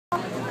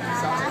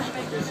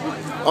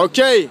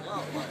Okay.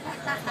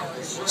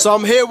 So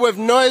I'm here with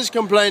Noise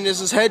Complaint. This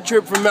is Head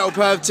Trip from Metal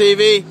Perv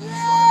TV.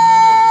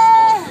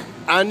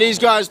 And these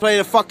guys playing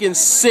a fucking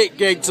sick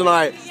gig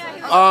tonight.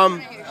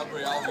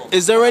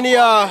 Is there any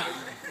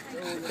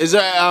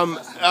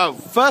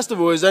first of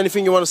all, is there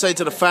anything you want to say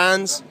to the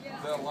fans?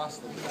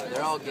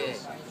 They're all gay.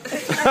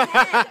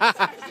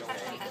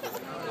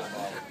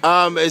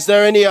 Is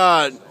there any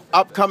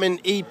upcoming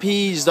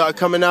EPs that are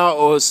coming out,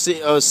 or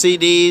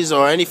CDs,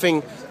 or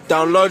anything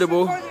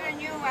downloadable?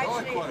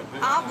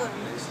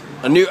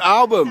 A new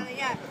album?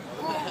 Yeah.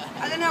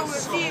 I don't know, we'll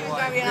see if it's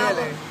going to be an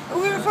album.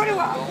 We recorded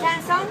what,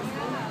 10 songs?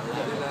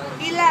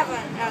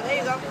 11. There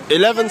you go.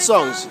 11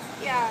 songs?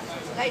 Yeah,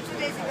 like 2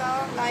 days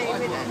ago. Like,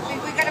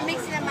 we got to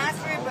mix it and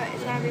master it, but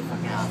it's going to be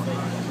fucking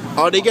awesome.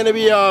 Are they going to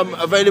be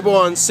available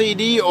on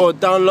CD or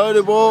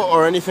downloadable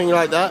or anything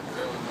like that? I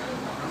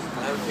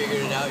haven't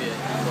figured it out yet.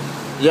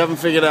 You haven't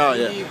figured it out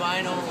yet?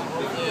 Vinyl,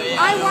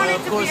 I want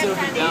it to be a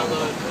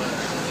download,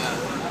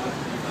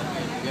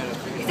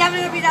 it's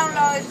definitely going to be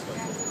download.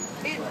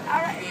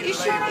 It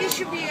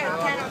should be a 10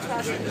 or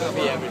 12. It'll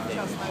be everything.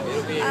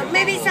 It'll be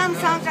maybe some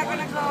songs are going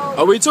to go...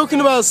 Are we talking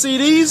about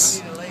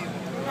CDs? No,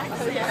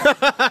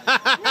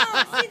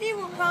 CD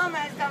will come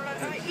as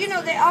download. You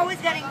know, they always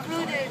get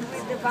included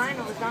with the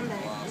vinyls, don't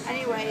they?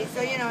 Anyway,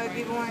 so you know, if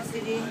people want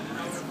CD.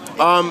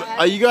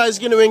 Are you guys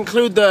going to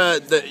include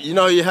the you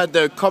know, you had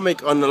the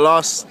comic on the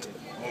last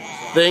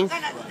thing?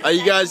 Are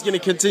you guys going to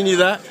continue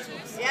that?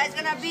 Yeah, it's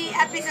going to be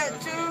episode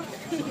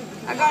 2.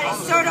 I got it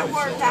sort of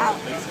worked out.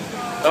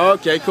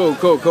 Okay, cool.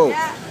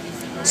 Yeah.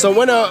 So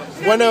when are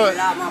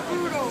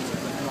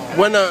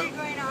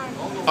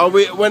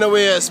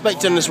we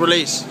expecting this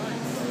release?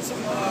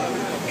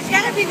 It's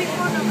gonna be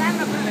before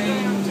November.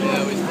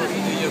 Yeah, we're supposed to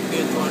do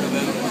European tour in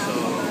November, so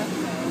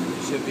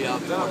it should be out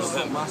before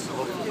November.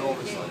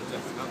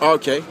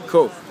 Okay,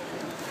 cool.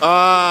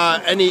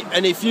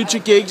 Any future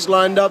gigs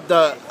lined up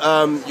that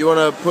you want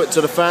to put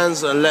to the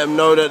fans and let them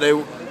know that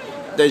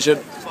they should?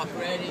 Fuck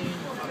ready.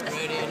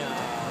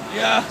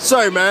 Yeah.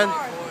 Sorry, man.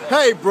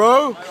 Hey,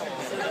 bro.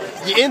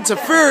 You're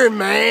interfering,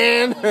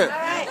 man.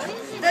 Alright.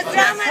 The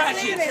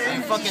drama's leaving.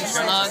 You fucking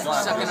slug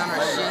sucking on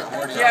our shit.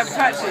 Yeah,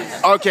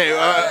 patches. Okay.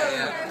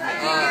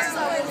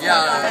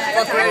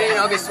 Fuck ready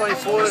August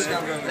 24th.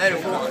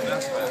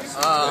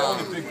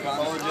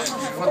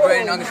 Fuck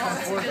ready August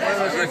 24th.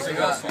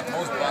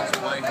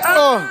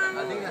 Oh.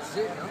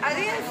 I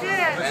think that's it.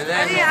 And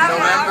then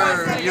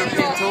November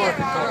European tour.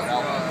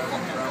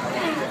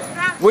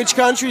 Which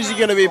countries are you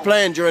going to be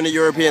playing during the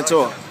European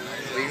tour?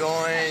 We're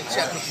going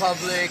Czech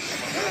Republic.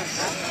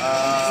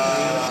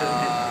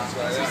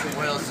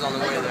 What else is on the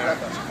way there?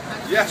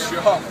 Yeah,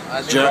 sure.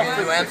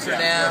 Through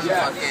Amsterdam,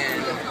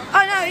 fucking.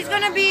 Oh no, it's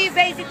gonna be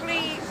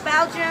basically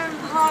Belgium,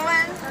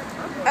 Holland,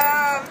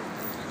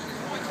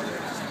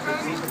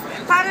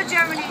 part of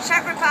Germany,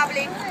 Czech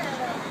Republic,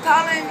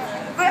 Poland.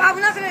 But I'm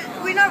not gonna.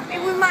 We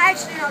might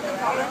actually not do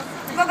Poland.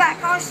 Go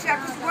back Austria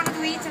because we want to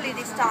do Italy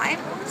this time.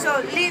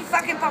 So leave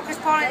fucking because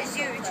Poland is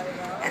huge,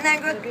 and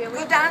then go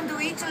down to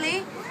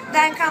Italy,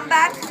 then come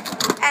back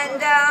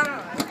and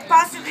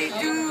possibly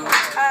do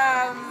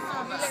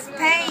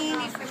Spain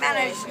if we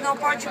manage, no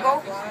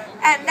Portugal,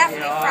 and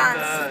definitely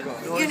France.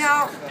 You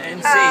know,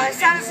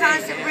 Southern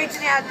France and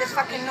Brittany at the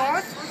fucking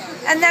north,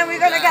 and then we're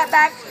gonna get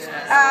back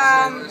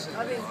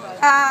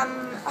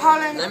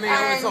Holland and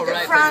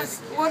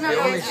France. Well, no,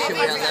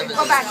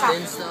 go back up.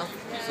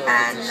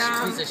 And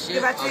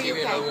give back to UK.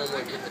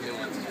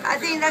 I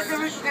think that's the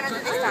route we're gonna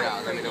do this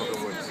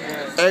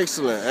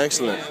time.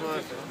 Excellent.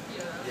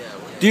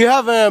 Do you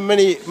have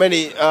many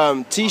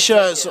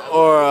t-shirts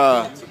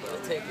or?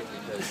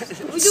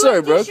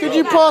 Sorry, bro. Could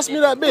you pass me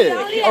that bit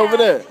over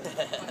there?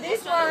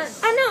 This one.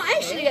 Oh no,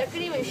 actually, I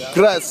could even show.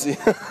 Grazie.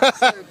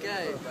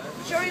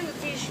 Show him the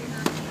t-shirt.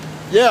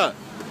 Yeah.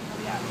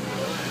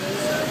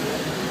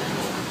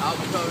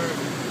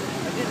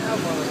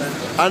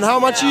 And how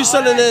much are you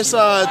selling this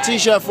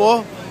t-shirt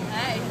for?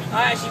 I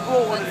actually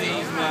bought one of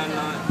these, man.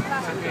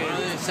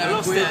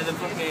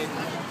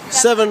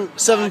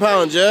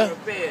 £7, yeah?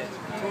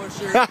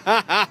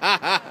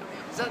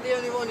 Is that the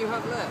only one you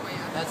have left?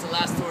 That's the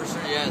last tour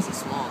shirt. Yeah, it's a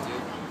small,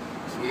 dude.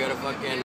 So we gotta fucking.